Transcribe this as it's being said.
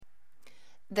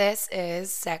This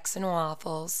is Sex and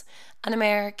Waffles, an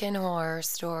American horror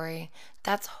story.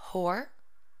 That's whore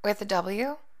with a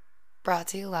W, brought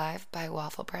to you live by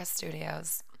Waffle Press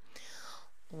Studios.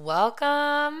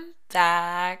 Welcome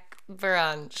back,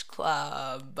 Brunch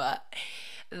Club.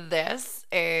 This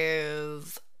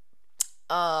is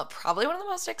probably one of the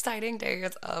most exciting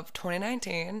days of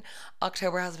 2019.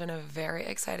 October has been a very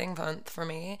exciting month for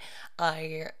me.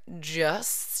 I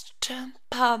just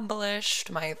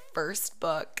published my first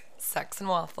book, Sex and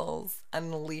Waffles,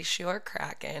 Unleash Your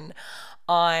Kraken,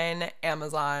 on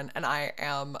Amazon, and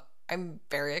I'm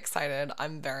very excited.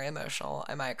 I'm very emotional.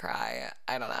 I might cry.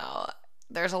 I don't know.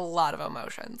 There's a lot of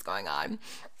emotions going on.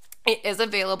 It is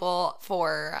available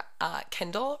for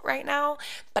Kindle right now,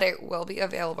 but it will be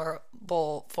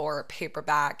available for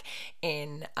paperback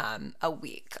in a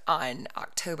week on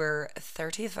October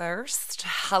 31st,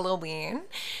 Halloween.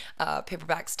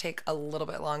 Paperbacks take a little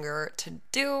bit longer to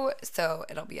do, so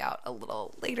it'll be out a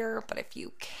little later. But if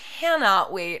you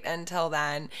cannot wait until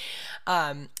then,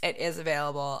 it is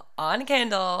available on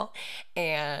Kindle,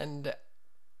 and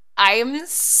I'm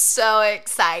so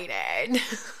excited.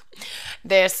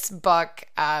 This book,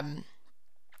 yeah,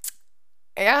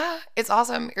 it's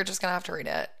awesome. You're just gonna have to read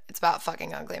it. It's about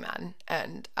fucking ugly men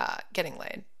and getting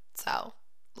laid. So,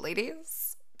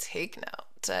 ladies, take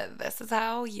note. This is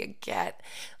how you get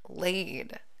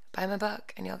laid. Buy my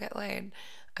book and you'll get laid.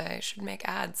 I should make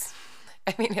ads.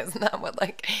 I mean, isn't that what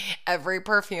like every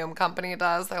perfume company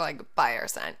does? They're like, buy our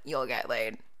scent, you'll get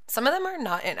laid. Some of them are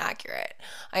not inaccurate.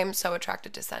 I am so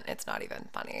attracted to scent, it's not even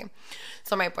funny.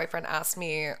 So my boyfriend asked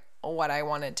me what I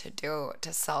wanted to do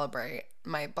to celebrate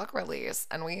my book release,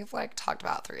 and we've like talked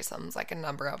about threesomes like a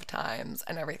number of times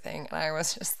and everything, and I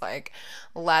was just like,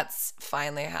 let's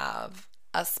finally have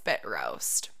a spit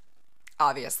roast.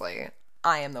 Obviously,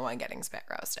 I am the one getting spit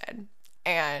roasted.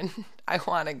 And I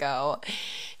want to go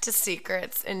to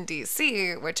Secrets in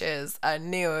DC, which is a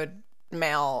nude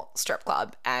male strip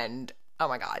club, and oh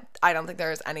my God, I don't think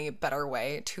there's any better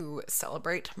way to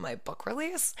celebrate my book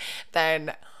release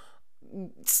than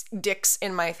dicks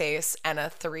in my face and a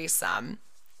threesome.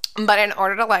 But in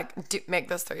order to like make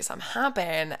this threesome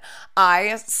happen,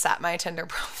 I set my Tinder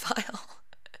profile,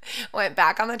 went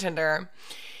back on the Tinder,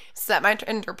 set my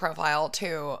Tinder profile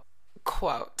to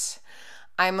quote,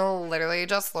 I'm literally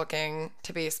just looking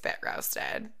to be spit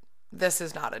roasted. This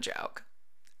is not a joke.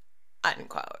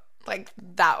 Unquote. Like,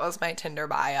 that was my Tinder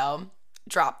bio.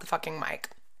 Drop the fucking mic.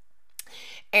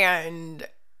 And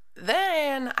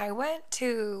then I went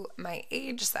to my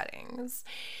age settings.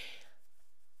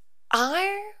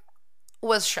 I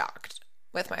was shocked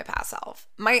with my past self.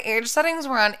 My age settings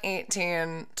were on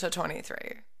 18 to 23.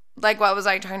 Like, what was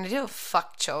I trying to do?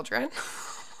 Fuck children?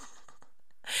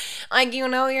 Like, you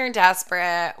know you're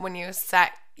desperate when you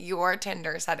set your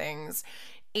Tinder settings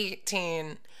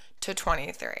 18 to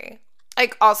 23.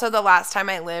 Like, also, the last time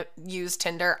I used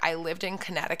Tinder, I lived in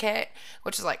Connecticut,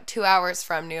 which is like 2 hours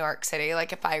from New York City.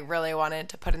 Like, if I really wanted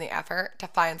to put in the effort to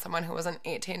find someone who wasn't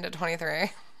 18 to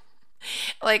 23.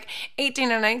 Like, 18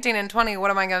 and 19 and 20,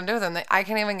 what am I going to do with them? I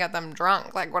can't even get them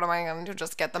drunk. Like, what am I going to do?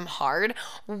 Just get them hard?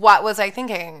 What was I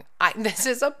thinking? This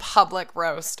is a public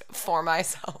roast for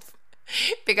myself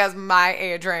because my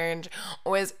age range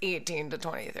was 18 to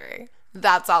 23.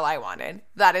 That's all I wanted.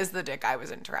 That is the dick I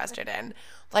was interested in.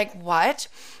 Like, what?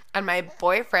 And my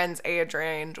boyfriend's age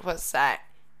range was set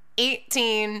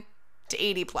 18 to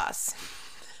 80 plus.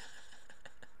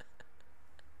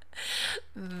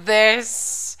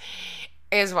 This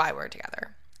is why we're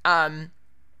together.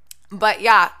 But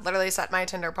yeah, literally set my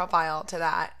Tinder profile to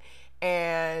that.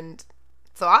 And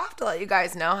so I'll have to let you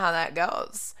guys know how that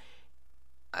goes.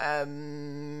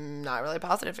 Not really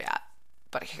positive yet.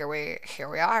 But here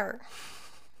we are.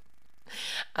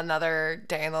 Another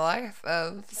day in the life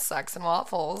of Sex and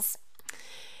Waffles.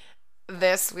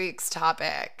 This week's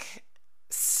topic,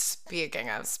 speaking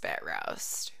of spit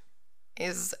roast,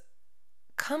 is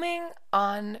coming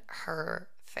on her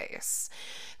face.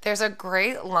 There's a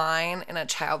great line in a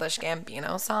Childish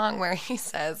Gambino song where he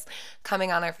says,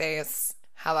 coming on her face,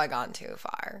 have I gone too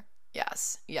far?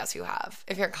 Yes, you have.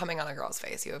 If you're coming on a girl's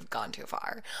face, you have gone too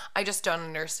far. I just don't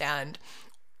understand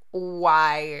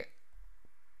why.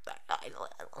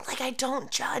 Like, I don't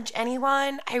judge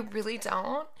anyone. I really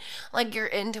don't. Like, you're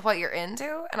into what you're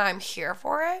into, and I'm here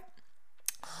for it.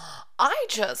 I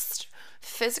just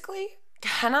physically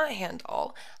cannot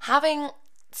handle having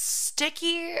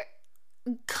sticky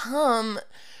cum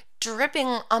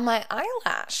dripping on my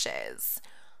eyelashes.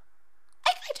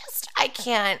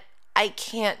 I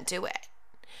can't do it.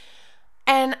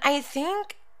 And I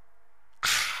think,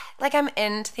 like, I'm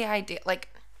into the idea, like,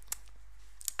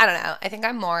 I don't know. I think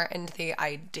I'm more into the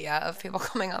idea of people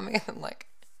coming on me than like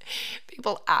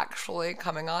people actually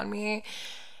coming on me.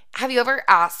 Have you ever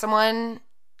asked someone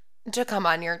to come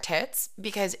on your tits?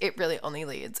 Because it really only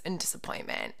leads in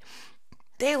disappointment.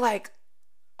 They like,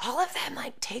 all of them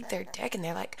like take their dick and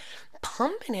they're like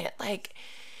pumping it like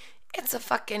it's a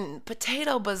fucking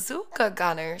potato bazooka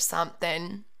gun or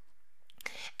something.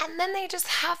 And then they just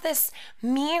have this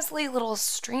measly little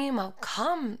stream of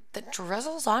cum that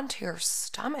drizzles onto your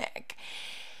stomach.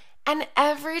 And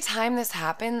every time this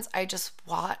happens, I just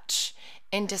watch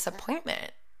in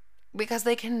disappointment because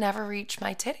they can never reach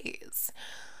my titties.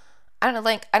 And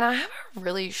I have a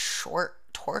really short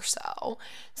torso.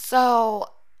 So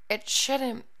it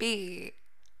shouldn't be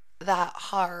that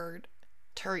hard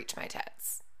to reach my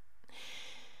tits.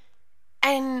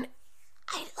 And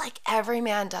every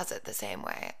man does it the same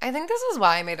way. I think this is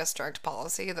why I made a strict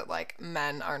policy that like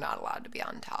men are not allowed to be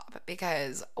on top,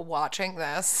 because watching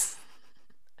this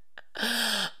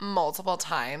multiple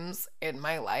times in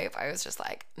my life, I was just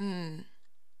like, yeah,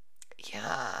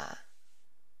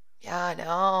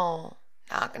 no,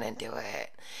 not gonna do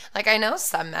it. Like, I know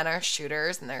some men are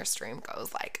shooters and their stream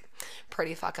goes like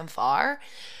pretty fucking far,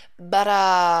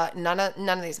 but none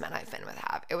of these men I've been with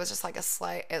have. It was just like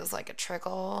it was like a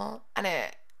trickle, and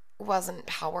it wasn't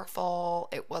powerful,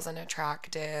 it wasn't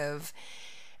attractive,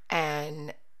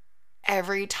 and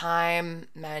every time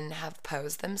men have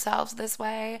posed themselves this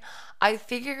way, I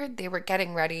figured they were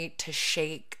getting ready to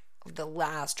shake the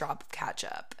last drop of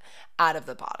ketchup out of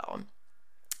the bottle.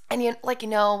 And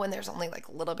when there's only like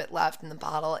a little bit left in the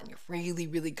bottle and you really,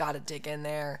 really got to dig in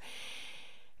there,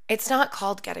 it's not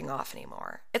called getting off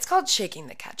anymore. It's called shaking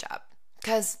the ketchup,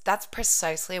 because that's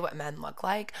precisely what men look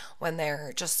like when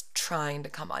they're just trying to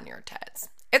come on your tits.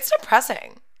 It's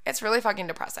depressing. It's really fucking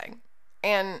depressing.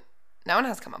 And no one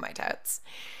has come on my tits.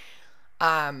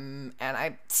 And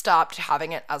I stopped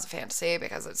having it as a fantasy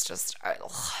because it's just a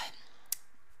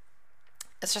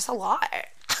lot.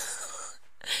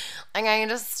 Like, I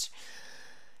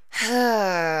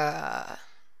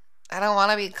don't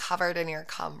want to be covered in your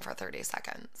cum for 30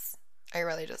 seconds. I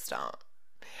really just don't.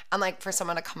 And like, for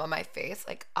someone to come on my face,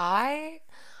 like, I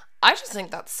just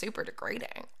think that's super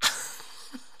degrading.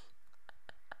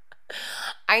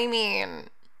 I mean,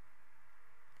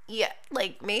 yeah,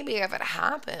 like, maybe if it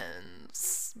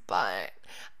happens, but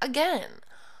again,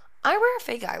 I wear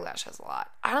fake eyelashes a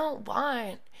lot. I don't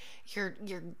want your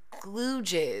glue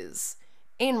jizz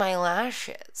in my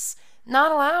lashes.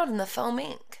 Not allowed in the foam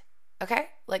ink. Okay?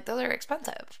 Like, those are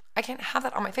expensive. I can't have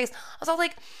that on my face. Also,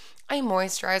 like, I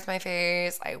moisturize my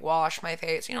face. I wash my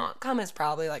face. Cum is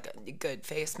probably like a good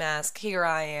face mask. Here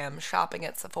I am shopping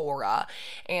at Sephora.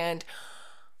 And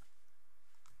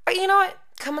you know what?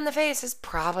 Cum in the face is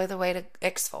probably the way to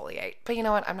exfoliate. But you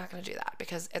know what? I'm not going to do that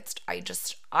because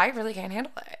I really can't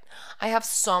handle it. I have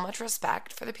so much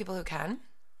respect for the people who can.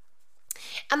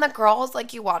 And the girls,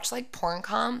 like, you watch like porn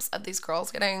comps of these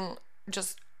girls getting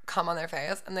just cum on their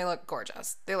face, and they look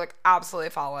gorgeous. They look absolutely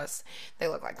flawless. They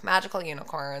look like magical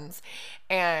unicorns.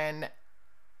 And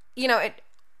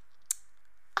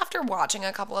after watching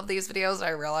a couple of these videos, I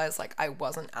realized like I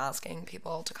wasn't asking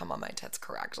people to come on my tits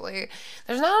correctly.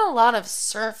 There's not a lot of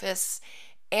surface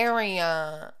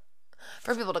area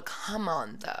for people to come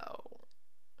on, though.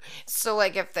 So,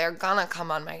 like, if they're gonna come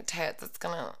on my tits, it's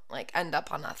gonna, like, end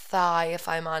up on a thigh if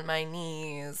I'm on my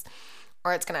knees,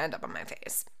 or it's gonna end up on my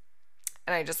face.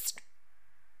 And I just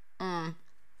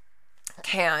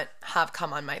can't have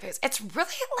cum on my face. It's really,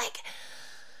 like,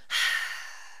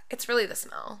 it's really the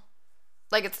smell.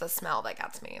 Like, it's the smell that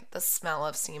gets me. The smell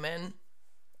of semen.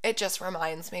 It just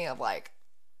reminds me of, like,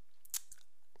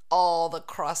 all the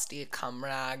crusty cum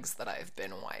rags that I've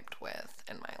been wiped with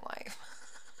in my life.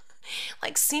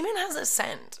 Like, semen has a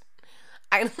scent.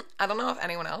 I don't know if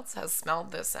anyone else has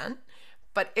smelled this scent,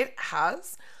 but it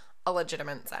has a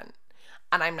legitimate scent,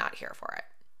 and I'm not here for it.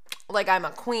 Like, I'm a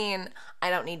queen.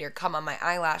 I don't need your cum on my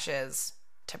eyelashes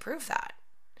to prove that.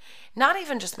 Not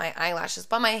even just my eyelashes,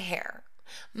 but my hair.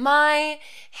 My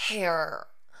hair.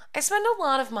 I spend a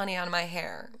lot of money on my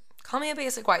hair. Call me a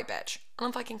basic white bitch. I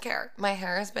don't fucking care. My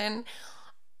hair has been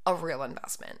a real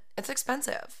investment. It's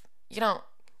expensive.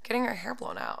 Getting your hair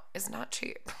blown out is not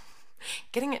cheap.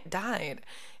 Getting it dyed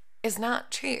is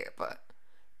not cheap.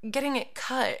 Getting it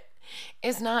cut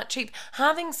is not cheap.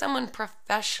 Having someone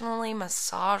professionally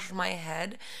massage my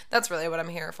head, that's really what I'm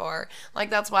here for. Like,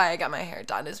 that's why I got my hair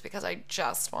done, is because I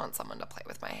just want someone to play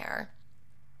with my hair.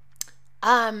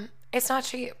 It's not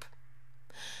cheap.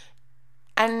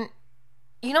 And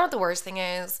You know what the worst thing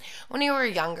is? When you were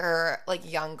younger,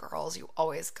 like young girls, you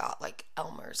always got like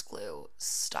Elmer's glue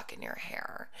stuck in your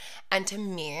hair. And to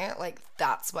me, like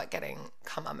that's what getting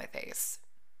cum on my face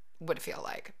would feel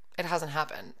like. It hasn't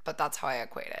happened, but that's how I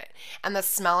equate it. And the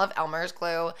smell of Elmer's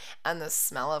glue and the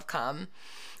smell of cum,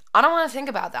 I don't want to think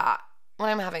about that when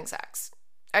I'm having sex.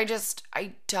 I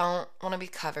don't want to be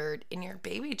covered in your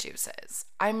baby juices.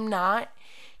 I'm not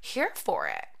here for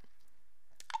it.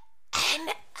 And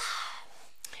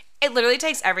it literally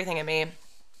takes everything in me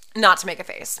not to make a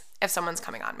face if someone's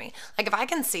coming on me. Like if I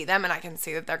can see them and I can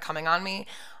see that they're coming on me,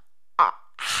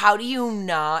 how do you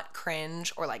not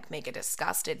cringe or like make a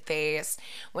disgusted face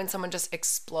when someone just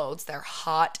explodes their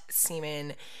hot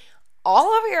semen all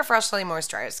over your freshly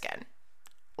moisturized skin?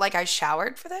 Like I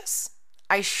showered for this.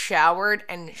 I showered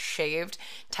and shaved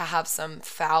to have some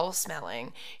foul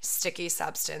smelling, sticky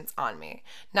substance on me.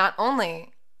 Not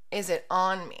only is it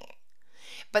on me,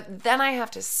 but then I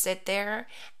have to sit there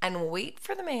and wait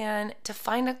for the man to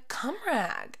find a cum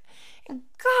rag. And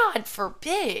God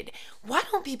forbid, why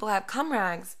don't people have cum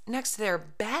rags next to their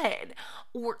bed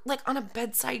or like on a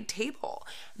bedside table?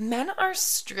 Men are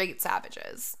straight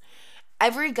savages.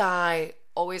 Every guy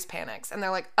always panics and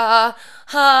they're like, what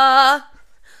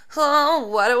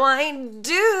do I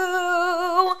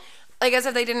do? Like as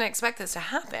if they didn't expect this to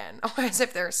happen, or as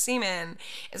if their semen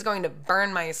is going to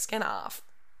burn my skin off.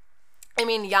 I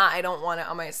mean, yeah, I don't want it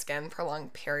on my skin for long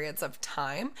periods of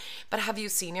time, but have you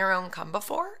seen your own cum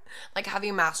before? Like, have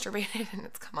you masturbated and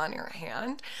it's come on your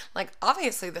hand? Like,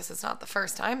 obviously, this is not the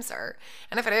first time, sir.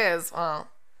 And if it is, well,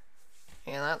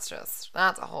 yeah, that's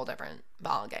a whole different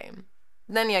ball game.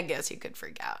 Then I guess you could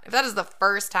freak out. If that is the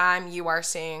first time you are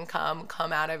seeing cum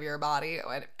come out of your body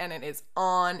and it is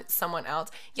on someone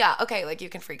else, yeah, okay, like you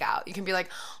can freak out. You can be like,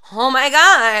 oh my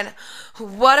God,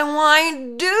 what do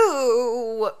I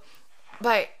do?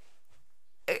 But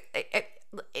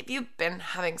if you've been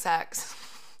having sex,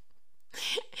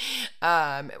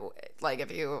 like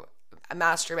if you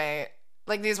masturbate,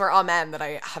 like these were all men that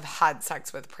I have had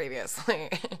sex with previously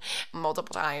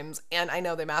multiple times, and I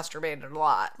know they masturbated a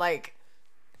lot. Like,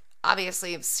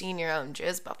 obviously you've seen your own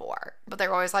jizz before, but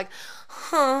they're always like,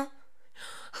 like,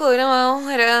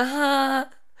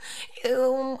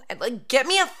 get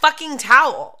me a fucking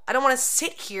towel. I don't want to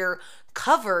sit here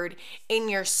covered in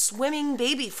your swimming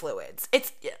baby fluids.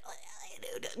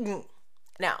 No,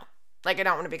 like I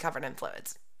don't want to be covered in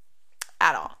fluids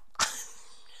at all.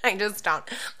 I just don't.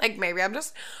 Like maybe I'm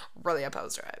just really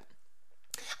opposed to it.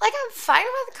 Like I'm fine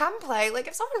with cum play. Like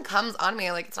if someone comes on me,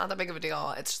 like it's not that big of a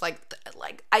deal. It's just like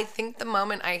I think the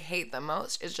moment I hate the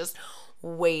most is just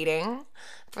waiting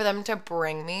for them to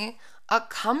bring me a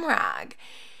cum rag.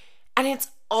 And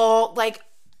it's all like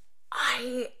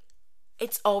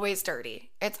it's always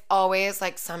dirty. It's always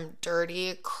like some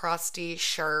dirty, crusty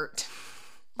shirt.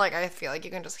 Like I feel like you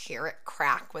can just hear it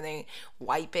crack when they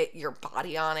wipe your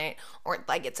body on it, or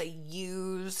like it's a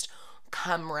used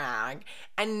cum rag.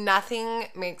 And nothing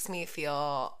makes me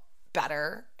feel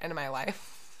better in my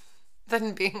life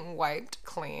than being wiped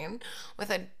clean with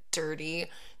a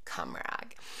dirty cum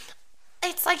rag.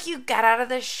 It's like you get out of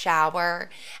the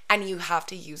shower and you have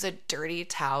to use a dirty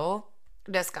towel.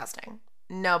 Disgusting.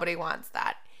 Nobody wants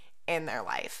that in their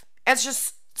life. It's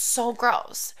just so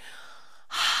gross.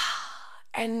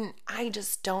 And I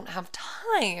just don't have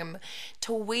time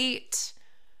to wait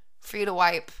for you to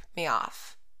wipe me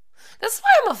off. This is why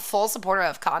I'm a full supporter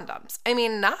of condoms. I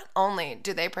mean, not only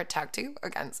do they protect you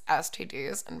against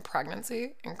STDs and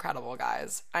pregnancy, incredible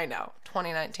guys. I know,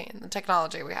 2019, the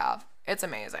technology we have, it's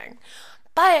amazing.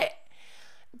 But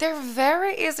they're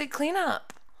very easy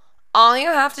cleanup. All you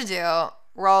have to do,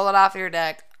 roll it off your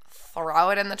dick, throw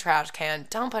it in the trash can.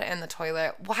 Don't put it in the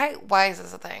toilet. Why is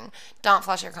this a thing? Don't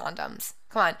flush your condoms.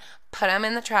 Come on, put them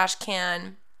in the trash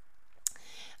can,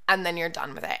 and then you're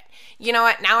done with it. You know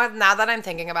what? Now that I'm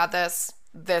thinking about this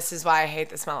is why I hate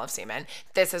the smell of semen.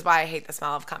 This is why I hate the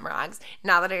smell of cum rags.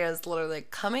 Now that it is literally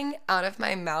coming out of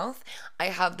my mouth, I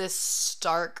have this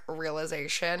stark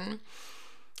realization.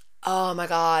 Oh my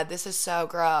God, this is so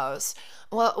gross.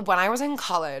 Well, when I was in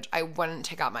college, I wouldn't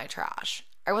take out my trash.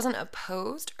 I wasn't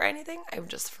opposed or anything. I would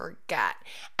just forget.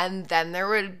 And then there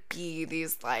would be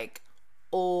these like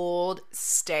old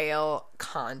stale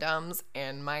condoms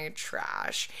in my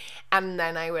trash. And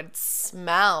then I would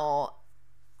smell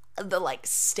the like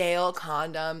stale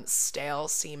condom, stale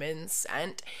semen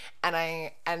scent.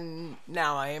 And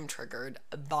now I am triggered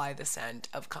by the scent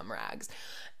of cum rags.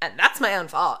 And that's my own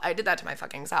fault. I did that to my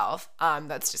fucking self.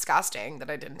 That's disgusting that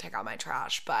I didn't take out my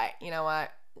trash. But you know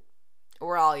what?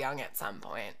 We're all young at some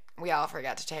point. We all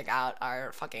forget to take out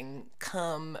our fucking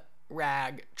cum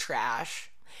rag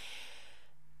trash.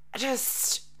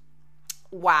 just,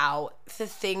 wow, the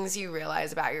things you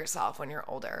realize about yourself when you're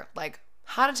older. Like,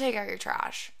 how to take out your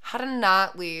trash, how to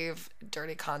not leave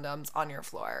dirty condoms on your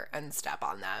floor and step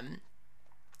on them.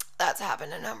 That's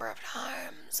happened a number of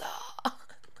times.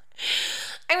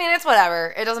 I mean, it's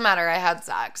whatever. It doesn't matter. I had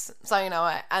sex. So, you know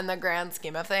what? And the grand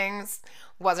scheme of things,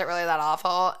 was it really that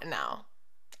awful? No.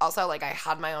 Also, like, I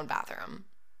had my own bathroom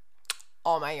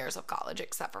all my years of college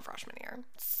except for freshman year.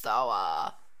 So,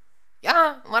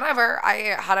 yeah, whatever.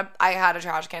 I had a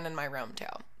trash can in my room, too.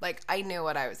 Like, I knew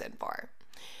what I was in for.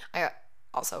 I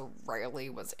also rarely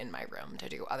was in my room to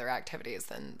do other activities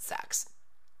than sex.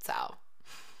 So,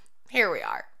 here we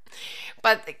are.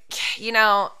 But, you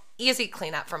know, easy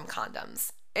cleanup from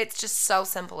condoms. It's just so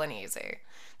simple and easy.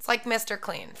 It's like Mr.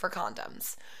 Clean for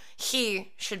condoms.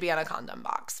 He should be on a condom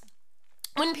box.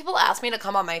 When people ask me to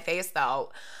come on my face,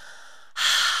 though,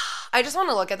 I just want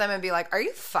to look at them and be like, are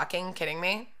you fucking kidding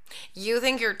me? You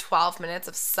think your 12 minutes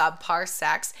of subpar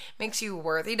sex makes you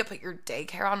worthy to put your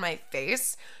daycare on my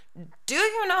face? Do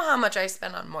you know how much I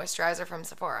spend on moisturizer from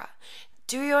Sephora?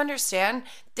 Do you understand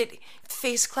that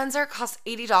face cleanser costs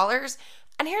 $80?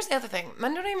 And here's the other thing.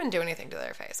 Men don't even do anything to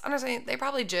their face. Honestly, they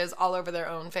probably jizz all over their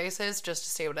own faces just to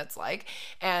see what it's like.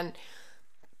 And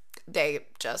they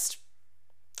just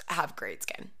have great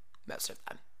skin, most of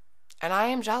them. And I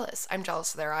am jealous. I'm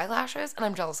jealous of their eyelashes, and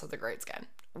I'm jealous of the great skin.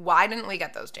 Why didn't we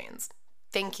get those genes?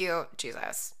 Thank you,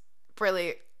 Jesus.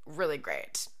 Really, really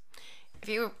great. If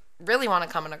you really want to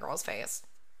come in a girl's face,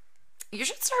 you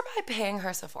should start by paying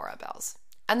her Sephora bills.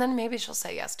 And then maybe she'll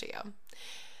say yes to you.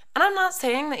 And I'm not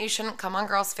saying that you shouldn't come on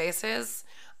girls' faces.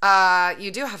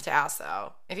 You do have to ask,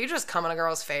 though. If you just come on a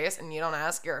girl's face and you don't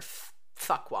ask, you're a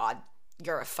fuckwad.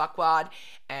 You're a fuckwad,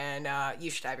 and you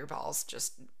should have your balls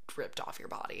just ripped off your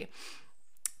body.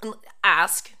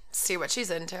 Ask, see what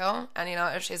she's into, and you know,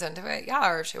 if she's into it, yeah,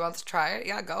 or if she wants to try it,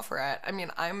 yeah, go for it. I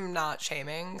mean, I'm not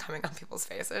shaming coming on people's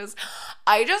faces.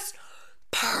 I just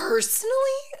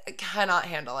personally cannot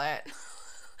handle it.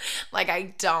 Like,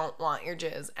 I don't want your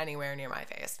jizz anywhere near my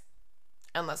face,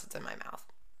 unless it's in my mouth.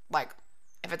 Like,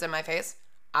 if it's in my face,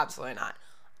 absolutely not.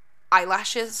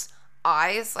 Eyelashes,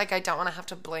 eyes, like, I don't want to have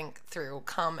to blink through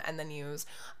cum and then use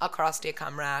a crusty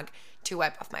cum rag to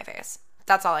wipe off my face.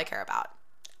 That's all I care about.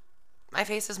 My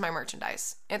face is my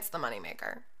merchandise. It's the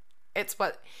moneymaker. It's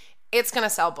gonna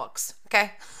sell books,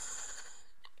 okay?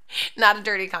 Not a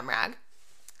dirty cum rag.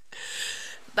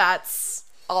 That's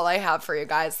all I have for you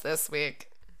guys this week.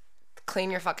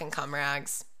 Clean your fucking cum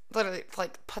rags. Literally,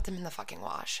 like, put them in the fucking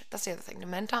wash. That's the other thing. Do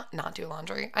men not do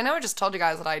laundry? I know I just told you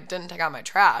guys that I didn't take out my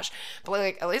trash, but,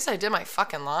 like, at least I did my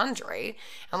fucking laundry.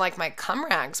 And, like, my cum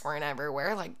rags weren't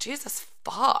everywhere. Like, Jesus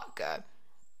fuck.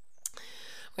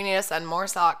 We need to send more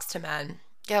socks to men.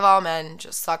 Give all men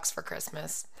just socks for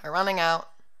Christmas. They're running out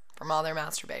from all their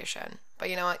masturbation. But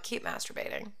you know what? Keep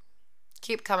masturbating.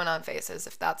 Keep coming on faces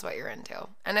if that's what you're into.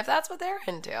 And if that's what they're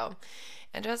into.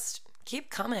 And just keep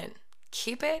coming.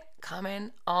 Keep it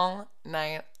coming all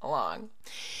night long.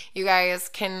 You guys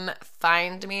can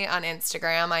find me on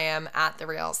Instagram. I am at The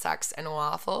Real Sex and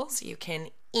Waffles. You can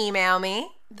email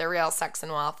me,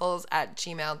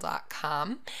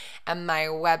 therealsexandwaffles@gmail.com. And my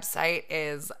website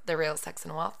is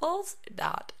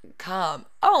therealsexandwaffles.com.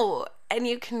 Oh, and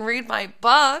you can read my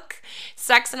book,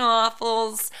 Sex and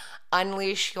Waffles,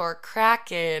 Unleash Your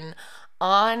Kraken,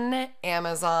 on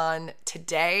Amazon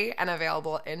today and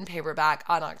available in paperback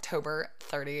on October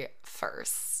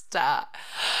 31st.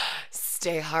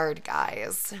 Stay hard,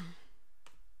 guys.